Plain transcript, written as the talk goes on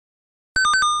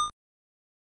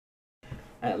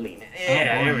Lean it.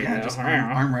 Yeah, there we go. Just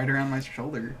arm right around my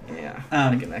shoulder. Yeah,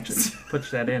 I can actually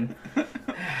push that in.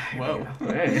 Whoa.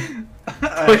 Hey.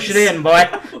 Push it in, boy.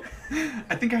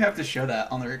 I think I have to show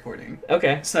that on the recording.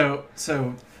 Okay. So,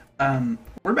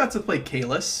 we're about to play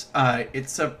Caylus.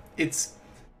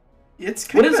 It's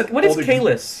kind of what is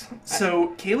Caylus?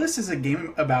 So Caylus is a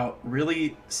game about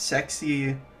really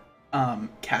sexy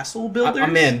castle builders.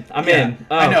 I'm in.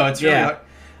 Oh, I know it's really.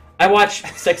 I watch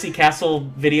sexy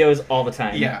castle videos all the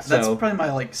time. Yeah, that's probably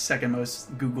my second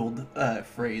most Googled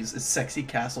phrase is sexy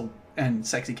castle and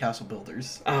sexy castle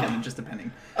builders. And just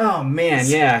depending. Oh man,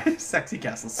 yeah. Sexy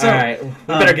castles. So, all right, we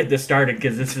better get this started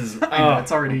because this is. I know,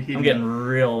 it's already heating I'm getting up.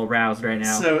 real aroused right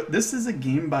now. So this is a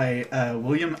game by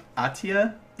William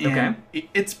Attia. And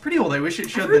it's pretty old. I wish it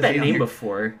showed I've heard the that date on name here.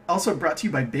 before. Also brought to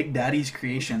you by Big Daddy's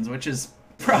Creations, which is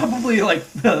probably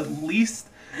the least.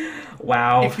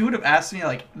 Wow. If you would have asked me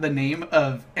the name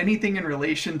of anything in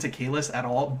relation to Caylus at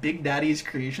all, Big Daddy's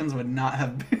Creations would not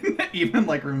have been even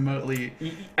remotely.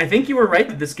 I think you were right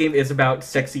that this game is about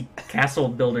sexy castle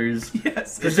builders.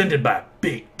 Yes. Presented by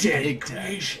Big Daddy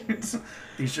Creations.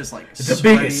 He's just the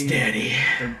biggest daddy.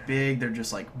 They're big. They're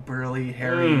just burly,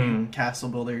 hairy castle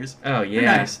builders. Oh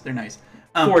yeah. They're nice.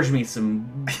 Forge me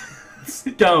some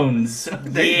stones.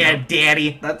 Yeah,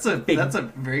 daddy. That's a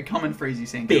very common phrase you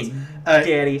say in Big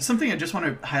daddy. Something I just want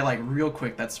to highlight real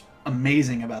quick that's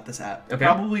amazing about this app. Okay.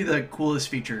 Probably the coolest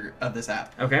feature of this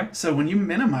app. Okay. So when you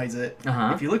minimize it,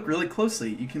 if you look really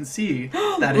closely, you can see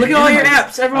that look at all your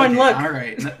apps. Everyone look. All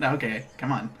right. Okay,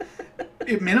 come on.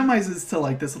 It minimizes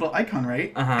to this little icon,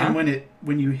 right? And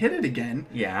when you hit it again,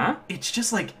 it's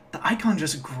just the icon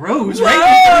just grows right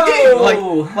into the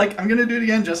game. Like I'm gonna do it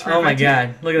again just for. Oh my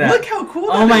god! Look at that! Look how cool!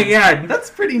 Oh my god!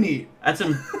 That's pretty neat. That's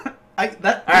all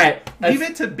right. Leave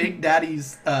it to Big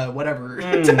Daddy's whatever.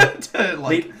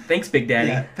 Thanks, Big Daddy.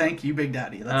 Yeah, thank you, Big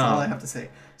Daddy. That's all I have to say.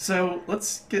 So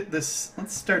let's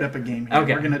start up a game here.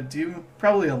 Okay. We're gonna do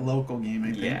probably a local game,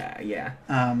 I think.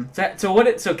 Yeah.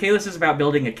 So Caylus is about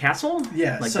building a castle?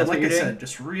 Yeah, so like I said,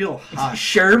 just real hot.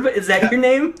 Sherb, is that your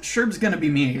name? Sherb's gonna be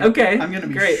me. Okay. I'm gonna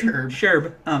be great.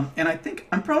 Sherb. And I think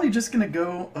I'm probably just gonna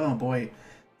go, oh boy,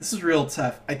 this is real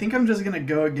tough. I think I'm just gonna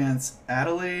go against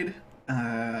Adelaide,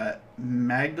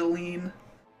 Magdalene.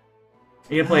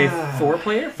 You gonna play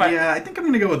 4-player? 5? Yeah, I think I'm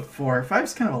gonna go with 4.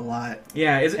 5's kind of a lot.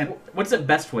 Yeah, what's it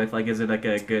best with? Is it a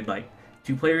good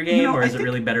 2-player game, or is it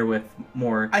really better with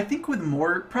more? I think with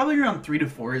more, probably around 3 to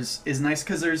 4 is nice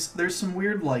because there's some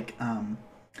weird kind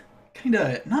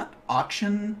of not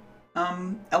auction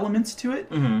elements to it,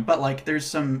 but there's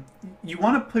some, you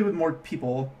want to play with more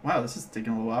people. Wow, this is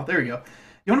taking a little while. There we go.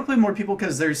 You want to play with more people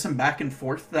because there's some back and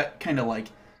forth that kind of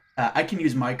I can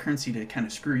use my currency to kind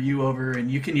of screw you over, and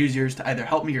you can use yours to either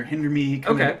help me or hinder me,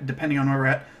 depending on where we're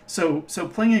at. So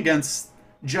playing against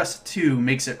just 2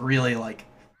 makes it really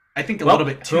I think a little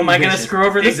bit too. Who am I going to screw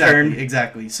over this turn?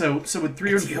 Exactly. So with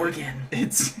 3 or 4 again,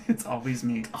 it's always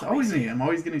me. It's always me. I'm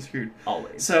always getting screwed.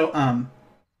 Always. So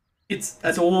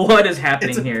so what is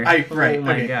happening here? Right. Oh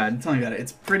my god. Tell me about it.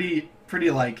 It's pretty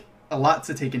a lot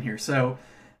to take in here. So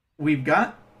we've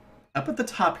got up at the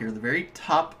top here, the very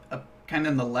top. Kind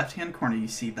of in the left-hand corner, you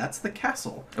see that's the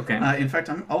castle. Okay. In fact,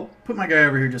 I'll put my guy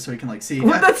over here just so he can see.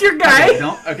 Well, that's your guy.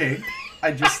 Okay.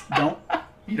 I just don't.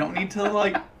 You don't need to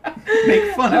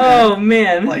make fun of him. Oh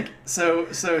man. So.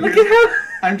 Look at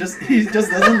how. He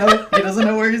just doesn't know. He doesn't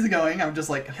know where he's going. I'm just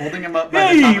holding him up. By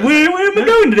Hey, where am I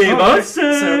going today, boss?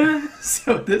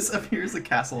 So this up here is the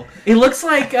castle. He looks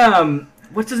like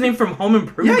what's his name from Home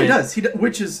Improvement? Yeah, he does.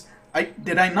 Which is.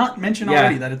 Did I not mention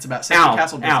already that it's about sexy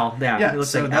castle building? Al, yeah. He looks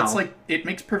so like that's Al. it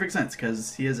makes perfect sense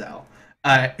because he is Al.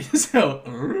 Okay,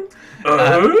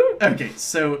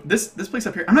 so this place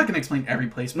up here, I'm not going to explain every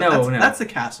place, but that's the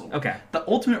castle. Okay. The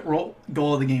ultimate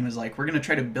goal of the game is we're going to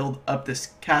try to build up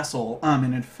this castle.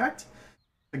 And in fact,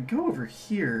 if I go over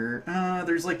here,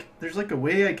 there's a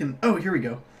way I can. Oh, here we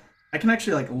go. I can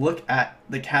actually look at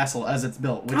the castle as it's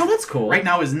built. Which that's cool. Right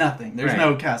now is nothing. There's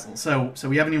no castle, so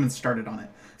we haven't even started on it.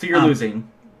 So you're losing.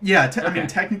 Yeah, I mean,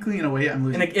 technically, in a way, I'm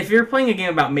losing. And if you're playing a game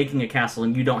about making a castle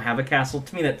and you don't have a castle,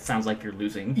 to me that sounds like you're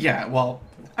losing. Yeah, well,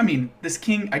 I mean, this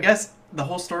king, I guess the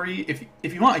whole story,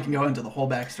 if you want, I can go into the whole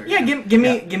backstory. Yeah,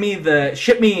 give me the...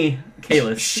 Ship me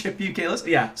Caylus. Ship you Caylus?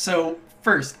 Yeah. So,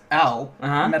 first, Al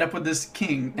met up with this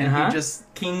king, and he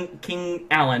just... King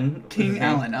Allen. King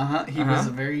Allen, He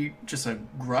was just a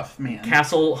gruff man.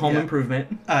 Castle Home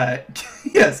Improvement.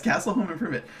 Yes, Castle Home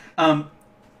Improvement.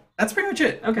 That's pretty much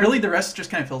it. Okay. Really, the rest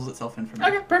just kind of fills itself in from there.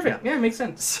 Okay, perfect. Yeah, makes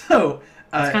sense. So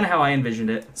That's kind of how I envisioned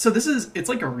it. So it's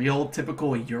like a real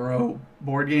typical Euro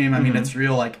board game. I mean, it's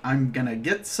real. Like I'm gonna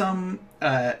get some.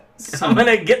 I'm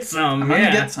gonna get some. I'm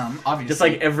gonna get some. Obviously, just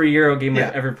like every Euro game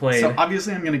I've ever played. So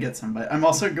obviously, I'm gonna get some, but I'm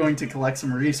also going to collect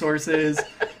some resources,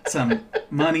 some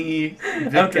money,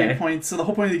 victory points. So the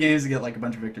whole point of the game is to get like a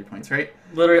bunch of victory points, right?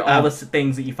 Literally all the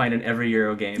things that you find in every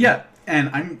Euro game. Yeah, and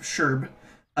I'm Sherb.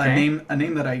 A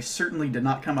name that I certainly did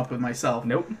not come up with myself.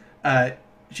 Nope.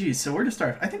 Geez, so where to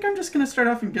start? I think I'm just gonna start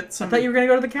off and get some. I thought you were gonna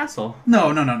go to the castle.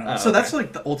 No. Oh, so that's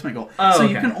like the ultimate goal. So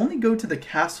you can only go to the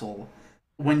castle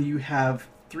when you have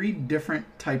 3 different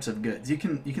types of goods. You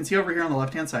can see over here on the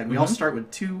left hand side. We all start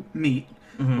with 2 meat,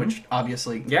 which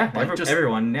obviously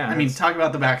everyone. Yeah. I mean, talk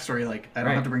about the backstory. Like I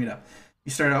don't have to bring it up.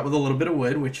 You start out with a little bit of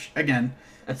wood, which again,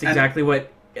 that's exactly what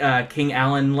King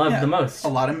Alan loved the most. A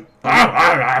lot of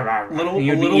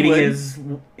he would be eating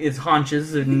his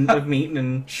haunches of meat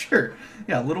and sure,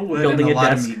 little wood building and a lot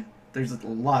desk. of meat. There's a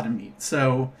lot of meat.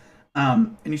 So,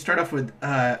 and you start off with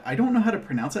I don't know how to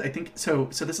pronounce it. I think so.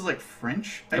 So this is like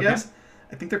French, I guess.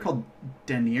 I think they're called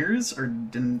deniers or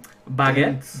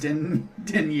baguettes.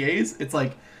 Deniers. It's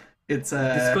like it's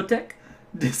discotheque.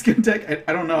 Discotheque.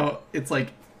 I don't know. It's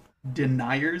like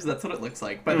deniers. That's what it looks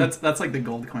like. But that's like the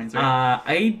gold coins,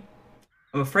 right?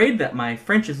 I'm afraid that my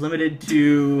French is limited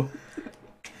to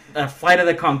a Flight of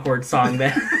the Conchords song.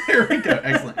 There. There we go.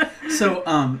 Excellent.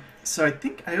 So I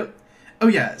think oh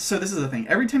yeah. So this is the thing.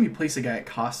 Every time you place a guy, it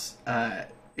costs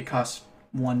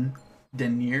 1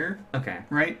 denier. Okay.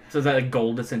 Right. So is that like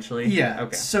gold essentially? Yeah.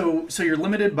 Okay. So you're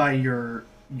limited by your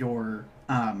gold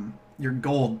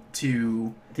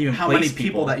to how many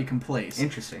people that you can place.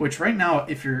 Interesting. Which right now,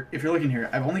 if you're looking here,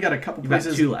 I've only got a couple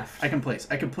places. 2 left. I can place.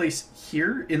 I can place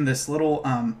here in this little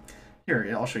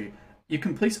here. I'll show you. You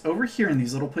can place over here in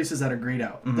these little places that are grayed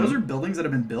out. Those are buildings that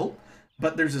have been built.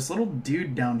 But there's this little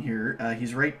dude down here.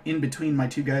 He's right in between my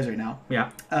 2 guys right now. Yeah.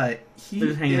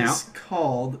 He is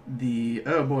called the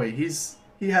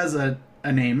he has a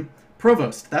name.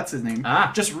 Provost, that's his name.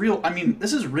 Just real. I mean,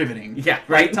 this is riveting. Yeah,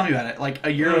 right. Tell me about it. Like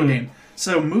a Euro game.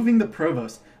 So moving the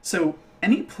provost. So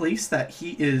any place that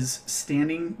he is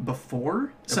standing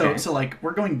before. So like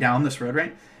we're going down this road,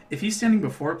 right? If he's standing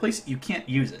before a place, you can't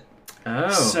use it.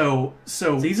 Oh.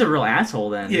 So he's a real asshole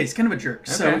then. Yeah, he's kind of a jerk.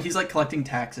 Okay. So he's like collecting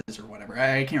taxes or whatever.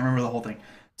 I can't remember the whole thing.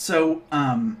 So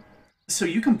so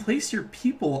you can place your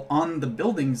people on the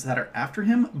buildings that are after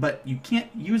him, but you can't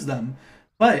use them.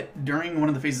 But during one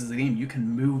of the phases of the game, you can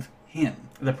move him.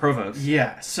 The provost.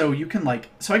 Yeah, so you can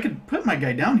so I could put my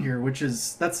guy down here,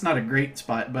 that's not a great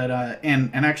spot, but and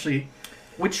actually,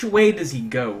 which way does he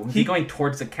go? Is he going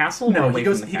towards the castle? No, or away he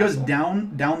goes from the castle?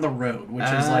 down the road, which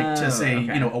is like to say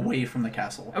away from the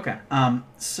castle. Okay.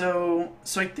 So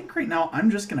I think right now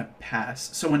I'm just gonna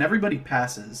pass. So when everybody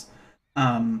passes,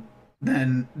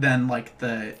 then like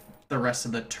the rest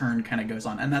of the turn kind of goes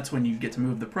on, and that's when you get to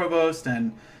move the provost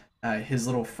and. His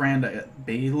little friend,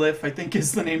 bailiff, I think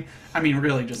is the name. I mean,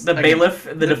 really, just the bailiff,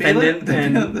 the defendant,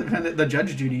 the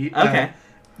Judge Judy. Okay.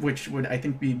 Which would I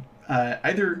think be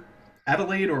either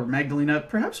Adelaide or Magdalena,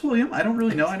 perhaps William. I don't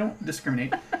really know. I don't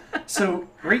discriminate. So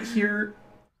right here,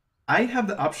 I have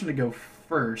the option to go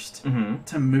first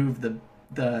to move the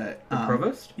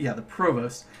provost. Yeah, the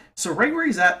provost. So right where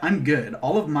he's at, I'm good.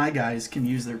 All of my guys can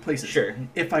use their places. Sure.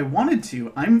 If I wanted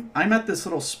to, I'm at this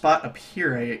little spot up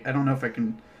here. I don't know if I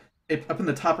can. Up in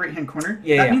the top right-hand corner,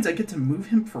 that means I get to move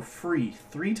him for free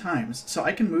 3 times. So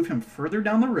I can move him further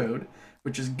down the road,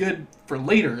 which is good for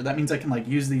later. That means I can like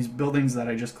use these buildings that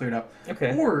I just cleared up.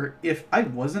 Okay. Or if I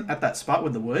wasn't at that spot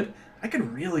with the wood, I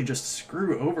could really just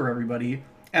screw over everybody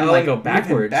and go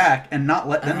backwards, back and not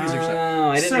let them use their stuff. Oh,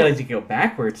 I didn't realize you could go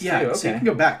backwards. Yeah, too. Okay. So you can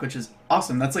go back, which is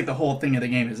awesome. That's like the whole thing of the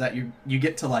game is that you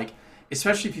get to like,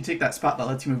 especially if you take that spot that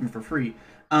lets you move him for free.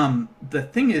 The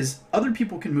thing is, other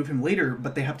people can move him later,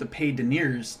 but they have to pay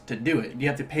deniers to do it. You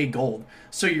have to pay gold.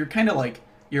 So you're kind of like,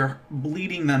 you're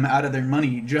bleeding them out of their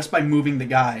money just by moving the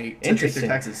guy to take their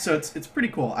taxes. So it's pretty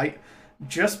cool.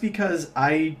 Just because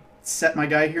I set my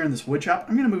guy here in this wood shop,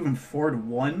 I'm going to move him forward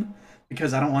 1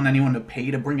 because I don't want anyone to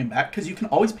pay to bring him back. Because you can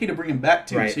always pay to bring him back,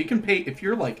 too. Right. So you can pay, if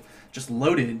you're like just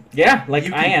loaded. Yeah, like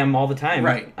I am all the time.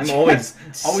 Right. I'm always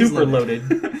super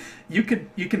loaded. You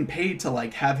can pay to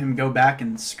like have him go back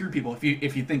and screw people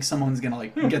if you think someone's gonna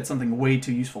like get something way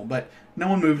too useful. But no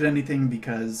one moved anything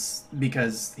because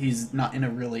he's not in a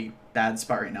really bad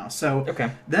spot right now. So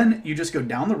then you just go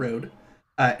down the road,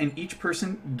 and each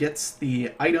person gets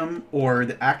the item or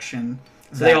the action.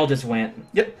 So they all just went.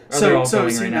 Yep. So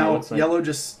see right now, yellow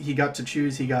he got to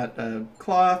choose. He got a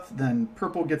cloth. Then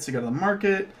purple gets to go to the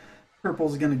market.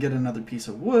 Purple's gonna get another piece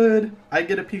of wood. I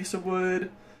get a piece of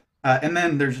wood. And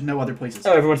then there's no other places.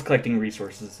 Oh, everyone's collecting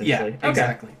resources, essentially. Yeah,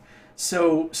 exactly.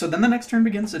 So then the next turn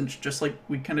begins, and just like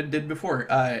we kind of did before,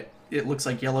 it looks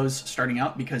like yellow's starting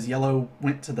out because yellow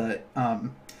went to the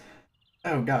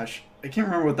oh gosh, I can't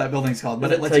remember what that building's called,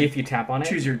 but it lets you if you tap on it.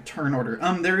 Choose your turn order.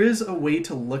 There is a way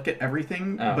to look at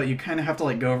everything, but you kind of have to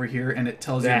like go over here, and it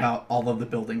tells you about all of the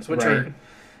buildings, which are,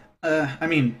 I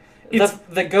mean, it's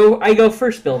I go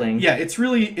first building. Yeah, it's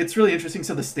really interesting.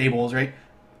 So the stables, right?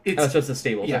 So it's the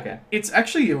stables. Yeah. Okay. It's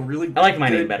actually a really. I like my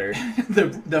name better.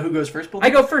 the who goes first building.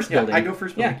 I go first building. Yeah, I go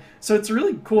first building. Yeah. So it's a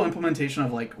really cool implementation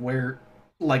of like where,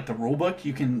 like the rule book,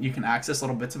 you can access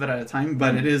little bits of it at a time.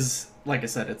 But it is, like I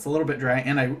said, it's a little bit dry,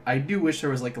 and I do wish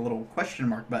there was like a little question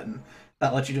mark button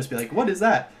that lets you just be like, what is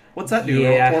that? What's that do?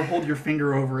 Yeah. Or hold your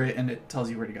finger over it and it tells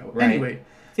you where to go. Right. Anyway,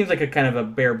 seems like a kind of a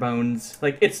bare bones.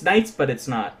 Like it's nice, but it's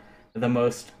not the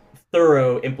most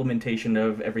thorough implementation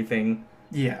of everything.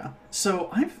 Yeah. So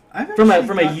I've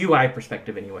from a UI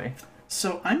perspective anyway.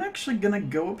 So I'm actually gonna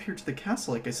go up here to the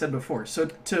castle, like I said before. So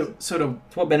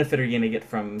what benefit are you gonna get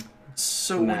from?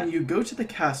 So when you go to the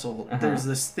castle, there's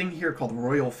this thing here called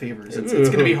Royal Favors. It's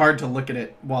going to be hard to look at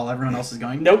it while everyone else is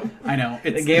going. Nope. I know.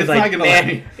 The game's like, not going to let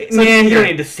me. So man, you don't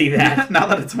need to see that. Now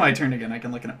that it's my turn again, I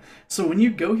can look it up. So when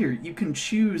you go here, you can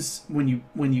choose, when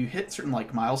you hit certain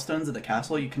like milestones at the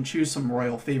castle, you can choose some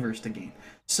Royal Favors to gain.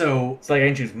 So it's like I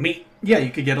can choose meat. Yeah,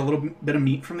 you could get a little bit of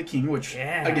meat from the king, which,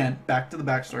 again, back to the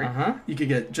backstory. You could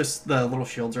get just the little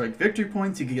shields or like victory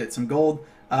points. You could get some gold.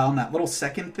 On that little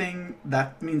second thing,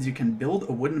 that means you can build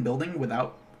a wooden building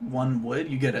without one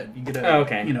wood. You get a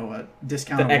a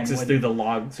discount. The X is through the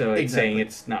log, so it's saying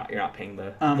it's not, you're not paying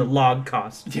the log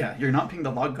cost. Yeah, you're not paying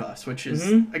the log cost, which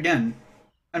is again,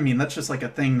 I mean, that's just like a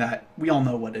thing that we all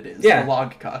know what it is. Yeah, the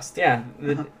log cost. Yeah,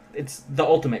 it's the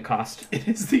ultimate cost. It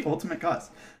is the ultimate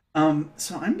cost.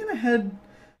 So I'm gonna head,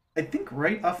 I think,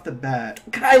 right off the bat.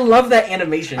 God, I love that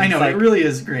animation. I know, it really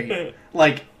is great.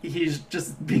 Like, he's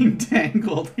just being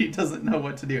tangled. He doesn't know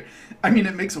what to do. I mean,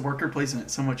 it makes worker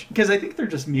placement so much... Because I think they're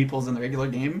just meeples in the regular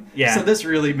game. Yeah. So this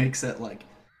really makes it, like...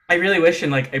 I really wish in,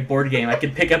 like, a board game I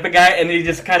could pick up a guy and he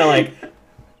just kind of, like...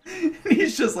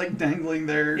 he's just, like, dangling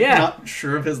there, not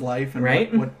sure of his life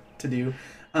and what to do.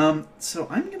 So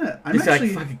I'm just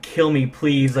actually... like, fucking kill me,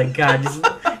 please. Like, God,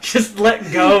 just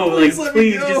let go. Please,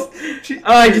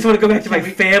 I just want to go back to my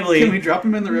family. Can we drop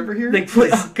him in the river here? Like,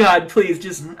 please, oh, God, please,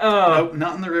 just... Oh. No,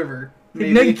 not in the river.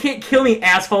 Maybe. No, you can't kill me,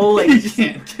 asshole. Like, you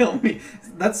can't kill me.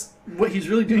 That's what he's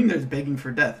really doing there is begging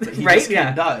for death. But he just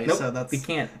can't die, nope, so that's... he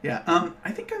can't. Yeah,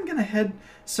 I think I'm going to head...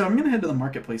 So I'm going to head to the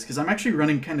marketplace, because I'm actually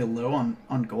running kind of low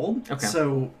on gold. Okay.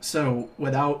 So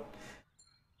without...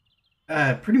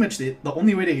 pretty much the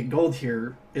only way to get gold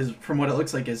here is, from what it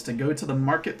looks like, is to go to the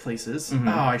marketplaces. Oh,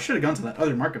 I should have gone to that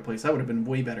other marketplace. That would have been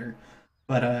way better.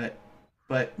 But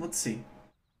let's see.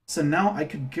 So now I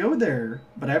could go there,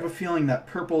 but I have a feeling that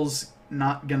purple's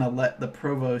not gonna let the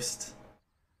provost.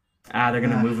 They're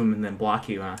gonna move him and then block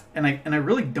you, huh? And I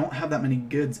really don't have that many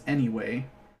goods anyway.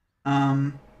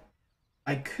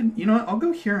 I could, you know what, I'll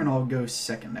go here and I'll go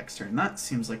second next turn. That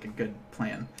seems like a good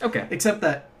plan. Okay. Except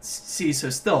that, see, so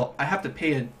still, I have to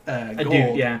pay a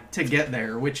gold to get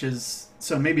there, which is,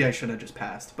 so maybe I should have just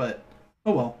passed, but,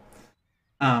 oh well.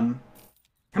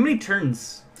 How many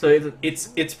turns? So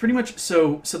it's pretty much,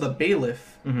 so the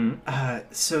bailiff,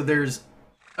 so there's,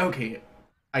 okay,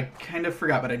 I kind of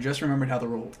forgot, but I just remembered how the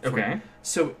rule works. Okay.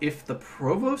 So if the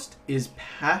provost is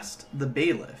past the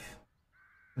bailiff,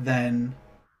 then...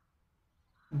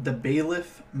 the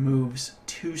bailiff moves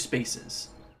 2 spaces.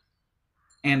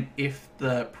 And if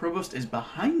the provost is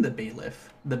behind the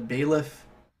bailiff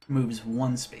moves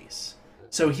 1 space.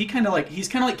 So he's kind of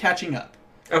like catching up.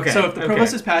 Okay. So if the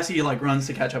provost is past, he like runs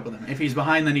to catch up with him. If he's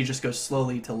behind, then he just goes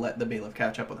slowly to let the bailiff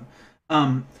catch up with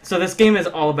him. So this game is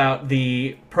all about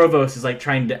the provost is like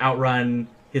trying to outrun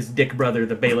his dick brother,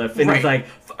 the bailiff, and he's like,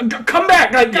 "Come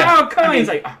back!" Like, oh, come! I mean, he's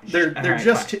like, oh, they're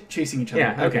just chasing each other.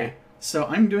 Yeah. Okay. So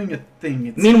I'm doing a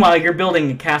thing. Meanwhile, you're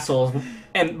building castles,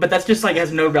 but that's just like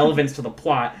has no relevance to the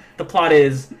plot. The plot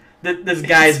is this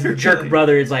guy's jerk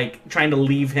brother is like trying to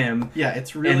leave him. Yeah,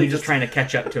 it's really and he's just trying to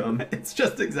catch up to him. It's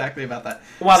just exactly about that.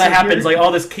 While that happens, like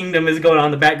all this kingdom is going on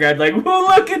in the background, like,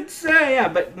 oh look, it's yeah,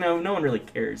 but no one really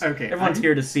cares. Okay, everyone's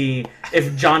here to see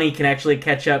if Johnny can actually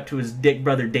catch up to his dick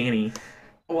brother Danny.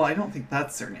 Well, I don't think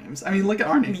that's their names. I mean, look at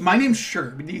our names. My name's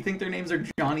Sherb. Do you think their names are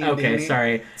Johnny and Danny? Okay,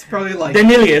 sorry. It's probably like...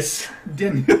 Danilius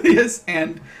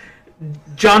and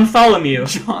John Tholomew.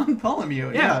 John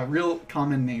Tholomew. Yeah, real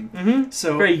common name.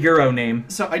 So very Euro name.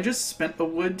 So I just spent a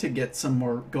wood to get some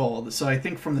more gold. So I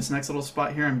think from this next little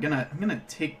spot here, I'm gonna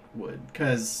take wood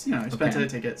because I spent it to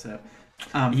take it. So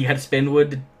you had to spend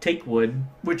wood to take wood,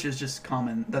 which is just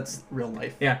common. That's real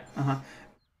life. Yeah.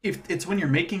 If it's when you're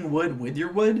making wood with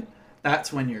your wood,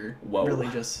 that's when you're really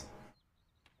just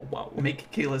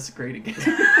make Caylus great again.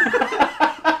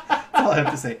 That's all I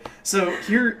have to say. So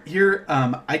here,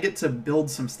 I get to build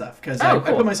some stuff because I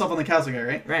put myself on the castle guy,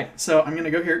 right? Right. So I'm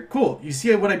gonna go here. Cool. You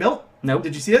see what I built? Nope.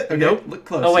 Did you see it? Okay. Nope. Look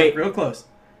close. Oh wait. Real close.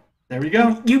 There we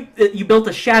go. You built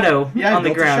a shadow on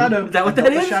the ground. Shadow. Is that what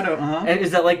that is? Shadow. And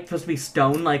is that like supposed to be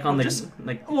stone, like on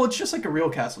Well, it's just like a real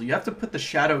castle. You have to put the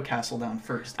shadow castle down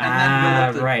first, and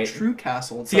then build up the true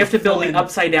castle. So you have to build the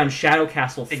upside down shadow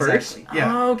castle first. Exactly.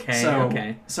 Yeah. Oh,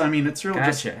 okay. So I mean, it's real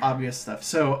just obvious stuff.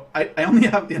 So I only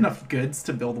have enough goods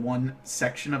to build one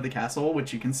section of the castle,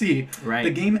 which you can see. Right.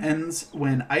 The game ends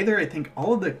when either I think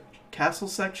all of the castle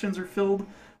sections are filled,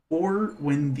 or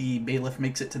when the bailiff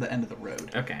makes it to the end of the road.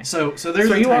 Okay. So there's.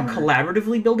 So are you all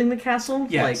collaboratively building the castle?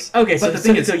 Yes. Okay. So the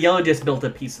thing is, Yellow just built a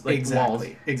piece of walls.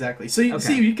 Exactly. So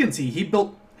you can see he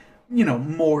built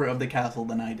more of the castle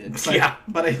than I did. But,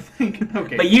 But I think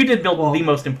But you did build the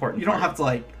most important. You don't have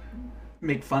to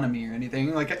make fun of me or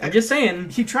anything. I'm just saying.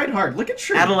 He tried hard. Look at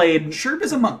Sherb. Adelaide. Sherb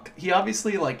is a monk. He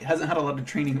obviously hasn't had a lot of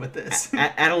training with this.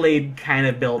 Adelaide kind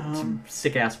of built some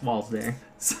sick ass walls there.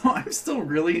 So I'm still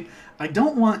I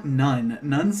don't want none.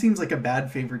 None seems like a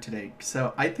bad favor today.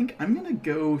 So I think I'm gonna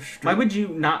go straight.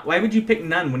 Why would you pick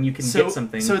none when you can get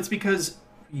something? So it's because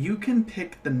you can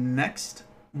pick the next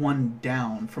one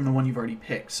down from the one you've already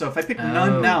picked. So if I pick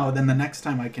none now, then the next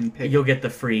time I can pick. You'll get the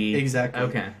free. Exactly.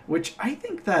 Okay. Which I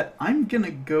think that I'm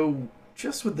gonna go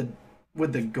just with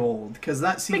the gold because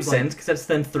that seems makes sense because that's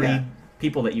then three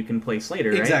people that you can place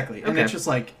later, right? Exactly. And it's just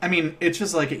it's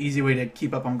just an easy way to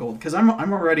keep up on gold because I'm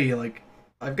already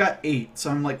I've got 8, so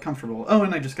I'm comfortable. Oh,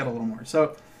 and I just got a little more,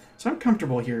 so I'm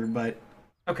comfortable here. But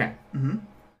okay.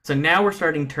 So now we're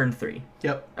starting turn 3.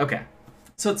 Yep. Okay.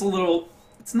 So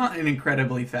it's not an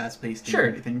incredibly fast paced game or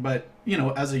anything, but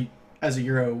as a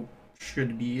Euro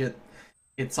should be,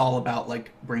 it's all about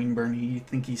brain burny,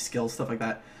 thinky skill stuff like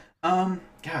that.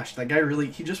 Gosh, that guy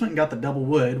he just went and got the double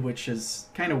wood, which is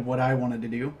kind of what I wanted to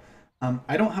do.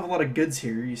 I don't have a lot of goods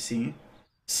here, you see,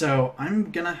 so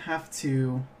I'm gonna have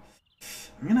to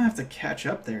catch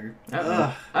up there.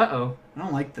 Uh-oh. I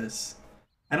don't like this.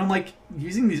 I don't like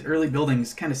using these early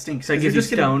buildings. Kind of stinks. So it gives you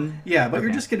stone. Yeah, but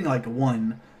you're just getting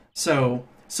 1. So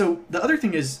the other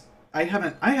thing is I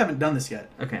haven't done this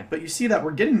yet. Okay. But you see that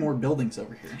we're getting more buildings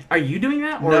over here. Are you doing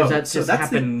that, or no, does that just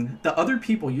happen? The other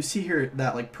people you see here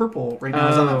that purple right now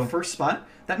is on that first spot.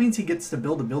 That means he gets to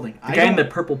build a building. The guy in the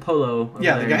purple polo. The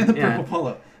guy in the purple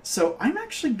polo. So I'm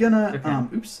actually gonna.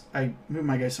 Oops, I moved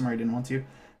my guy somewhere I didn't want to.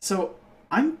 So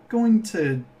I'm going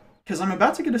to, because I'm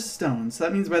about to get a stone. So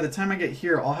that means by the time I get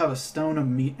here, I'll have a stone, a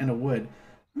meat, and a wood.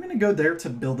 I'm going to go there to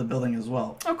build a building as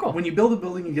well. Oh, cool. When you build a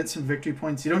building, you get some victory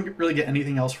points. You don't really get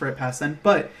anything else for it past then,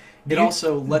 but it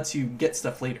also lets you get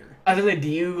stuff later. Do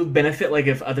you benefit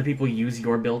if other people use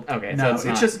your build? Okay, no,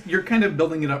 so it's just you're kind of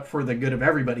building it up for the good of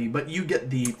everybody, but you get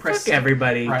the prestige. Fuck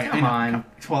everybody, right, come on.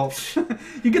 Well,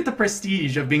 you get the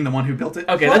prestige of being the one who built it.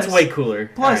 Okay, that's way cooler.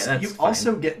 Plus, you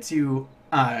also get to...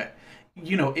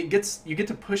 you get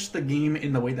to push the game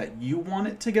in the way that you want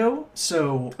it to go.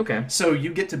 So So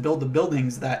you get to build the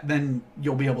buildings that then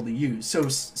you'll be able to use. So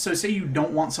say you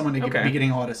don't want someone to be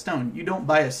getting a lot of stone. You don't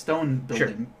buy a stone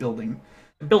building.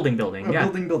 Building.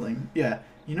 Yeah.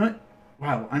 You know what?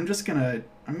 Wow. I'm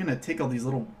gonna take all these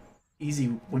little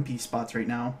easy wimpy spots right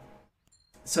now.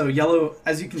 So yellow,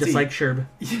 as you can see, just like Sherb.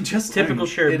 Just typical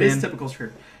Sherb. It is typical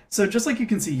Sherb. So just like you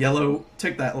can see, yellow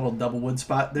took that little double wood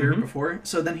spot there before.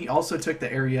 So then he also took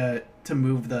the area to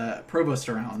move the provost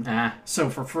around. So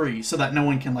for free, so that no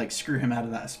one can screw him out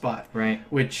of that spot. Right.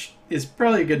 Which is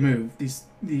probably a good move.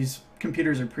 These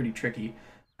computers are pretty tricky.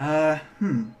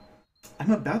 I'm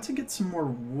about to get some more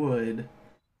wood,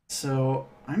 so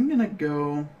I'm gonna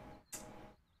go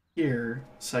here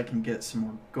so I can get some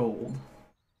more gold.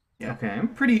 Yeah. Okay.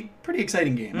 Pretty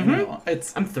exciting game. I know.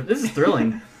 This is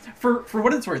thrilling. For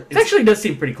what it's worth. It actually does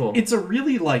seem pretty cool. It's a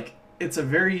really it's a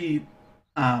very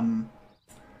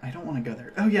I don't want to go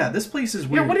there. Oh yeah, this place is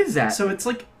weird. Yeah, what is that? So it's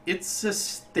it's a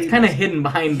stable. It's kind of hidden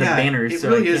behind the banners, it so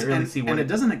really I is, can't really see what. And it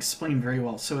doesn't explain very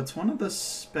well. So it's one of the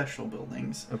special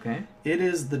buildings. Okay. It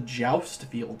is the joust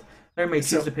field. There may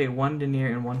choose to pay 1 denier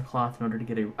and 1 cloth in order to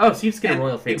get a... Oh, so you just get a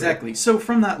royal favor. Exactly. So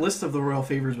from that list of the royal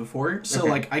favors before,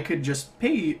 so I could just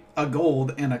pay a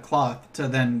gold and a cloth to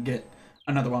then get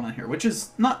another one on here, which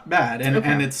is not bad, and, Okay.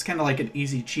 and it's kind of like an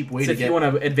easy, cheap way So to if get. you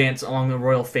want to advance along the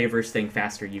royal favors thing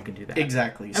faster, you can do that.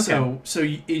 Exactly. Okay. So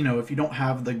you know, if you don't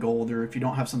have the gold or if you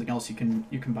don't have something else, you can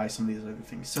buy some of these other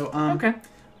things. So Okay.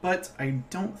 But I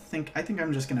think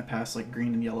I'm just gonna pass. Like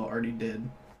green and yellow already did.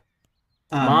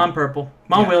 Come on, purple.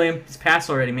 Come on, yeah. William. It's passed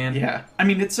already, man. Yeah. I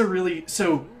mean, it's a very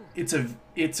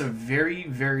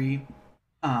very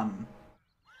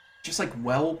just like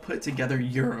well put together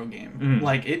Euro game. Mm.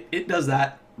 Like it does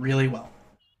that really well.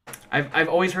 I've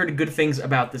always heard good things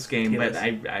about this game, but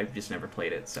Caylus. I've just never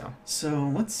played it.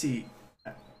 So let's see.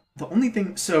 The only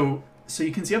thing, so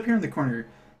you can see up here in the corner,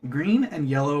 green and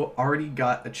yellow already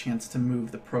got a chance to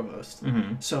move the provost.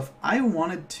 Mm-hmm. So if I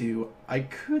wanted to, I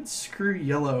could screw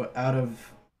yellow out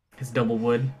of. His double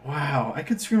wood. Wow, I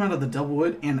could screw him out of the double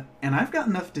wood, and I've got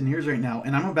enough deniers right now,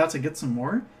 and I'm about to get some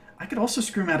more. I could also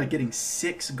screw him out of getting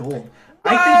 6 gold.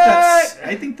 What?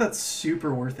 I think that's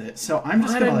super worth it. So I'm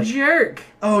just What gonna a like. jerk!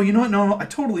 Oh, you know what? No, I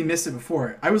totally missed it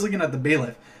before. I was looking at the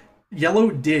bailiff. Yellow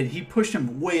did. He pushed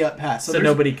him way up past. So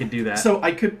nobody could do that. So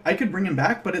I could bring him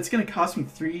back, but it's gonna cost me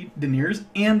 3 deniers,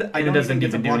 and I don't doesn't even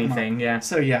get to do block him anything. up. Yeah.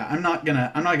 So yeah, I'm not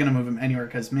gonna move him anywhere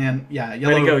because man, yeah,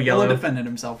 Way to go, Yellow. defended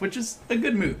himself, which is a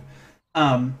good move.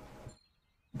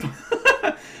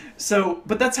 So,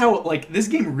 but that's how like this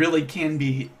game really can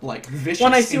be like vicious.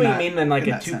 When I see in what that- you mean, then like in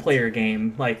a that sense. 2-player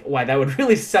game, like why that would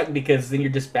really suck because then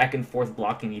you're just back and forth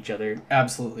blocking each other.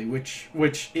 Absolutely,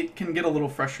 which it can get a little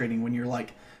frustrating when you're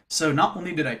like, so not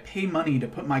only did I pay money to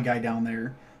put my guy down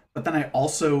there, but then I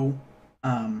also,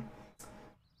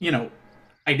 you know,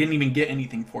 I didn't even get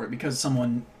anything for it because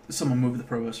someone moved the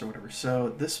provost or whatever. So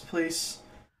this place,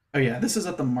 oh yeah, this is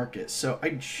at the market. So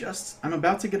I'm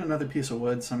about to get another piece of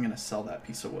wood, so I'm gonna sell that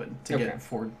piece of wood to get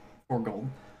 4 gold.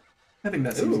 I think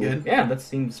that seems good. Yeah, that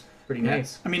seems pretty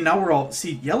nice. I mean, now we're all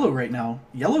see yellow right now.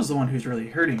 Yellow's the one who's really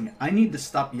hurting. I need to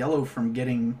stop yellow from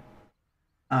getting,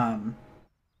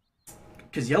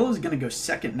 because yellow's gonna go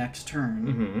second next turn.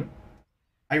 Mm-hmm.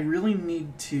 I really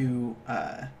need to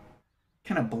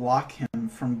kind of block him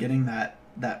from getting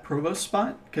that provost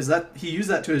spot because he used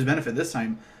that to his benefit this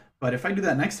time. But if I do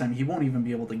that next time, he won't even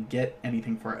be able to get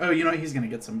anything for it. Oh, you know what? He's gonna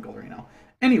get some gold right now.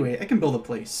 Anyway, I can build a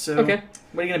place. So Okay,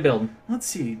 what are you gonna build? let's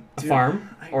see. A farm,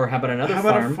 or how about another How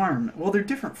about farm? a farm? Well, they're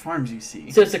different farms, you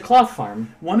see. So it's a cloth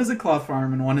farm. One is a cloth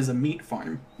farm and one is a meat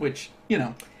farm, which, you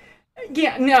know.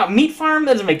 Yeah, no, meat farm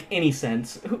doesn't make any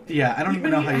sense. Yeah, I don't even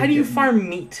know how you How do you get farm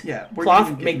meat? Yeah, where do you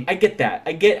Cloth. even get meat? I get that.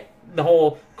 I get the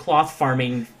whole cloth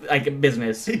farming like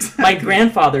business. Exactly. My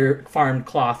grandfather farmed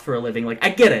cloth for a living. Like I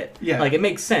get it. Yeah. Like it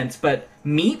makes sense. But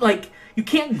meat, like you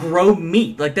can't grow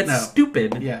meat. Like that's No.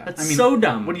 stupid. Yeah, That's I mean, so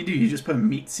dumb. What do? You just put a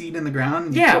meat seed in the ground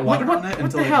and you Yeah, put water what- on it what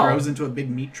until the it hell? grows into a big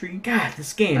meat tree? God,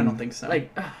 this game. I don't think so.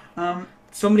 Like Um,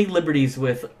 so many liberties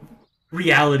with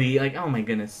reality. Like oh my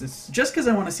goodness, it's just because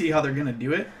I want to see how they're gonna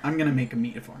do it, I'm gonna make a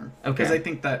meat farm. Okay. Because I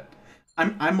think that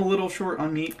I'm a little short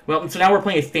on meat. well. So now we're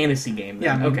playing a fantasy game. Then.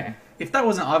 Yeah, I mean, okay. If that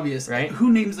wasn't obvious, Right.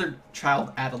 who names their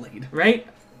child Adelaide? Right.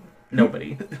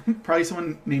 Nobody. Probably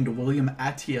someone named William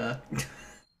Attia.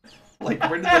 Like,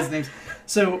 where did those names?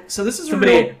 So this is a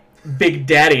real Somebody. Big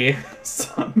Daddy.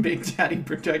 some big daddy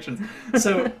protections.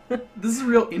 So this is a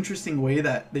real interesting way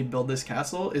that they build this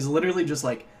castle. Is literally just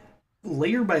like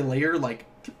layer by layer, like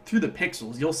through the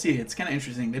pixels. You'll see it's kind of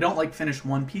interesting. They don't like finish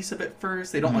one piece of it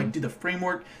first. They don't like do the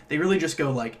framework. They really just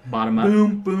go like Bottom up.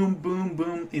 boom, boom, boom,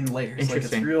 boom in layers. Like it's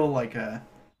Interesting. real like a,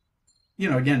 you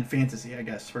know, again fantasy. I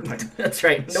guess we're talking. That's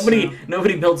right. So-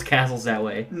 Nobody builds castles that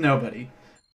way. Nobody.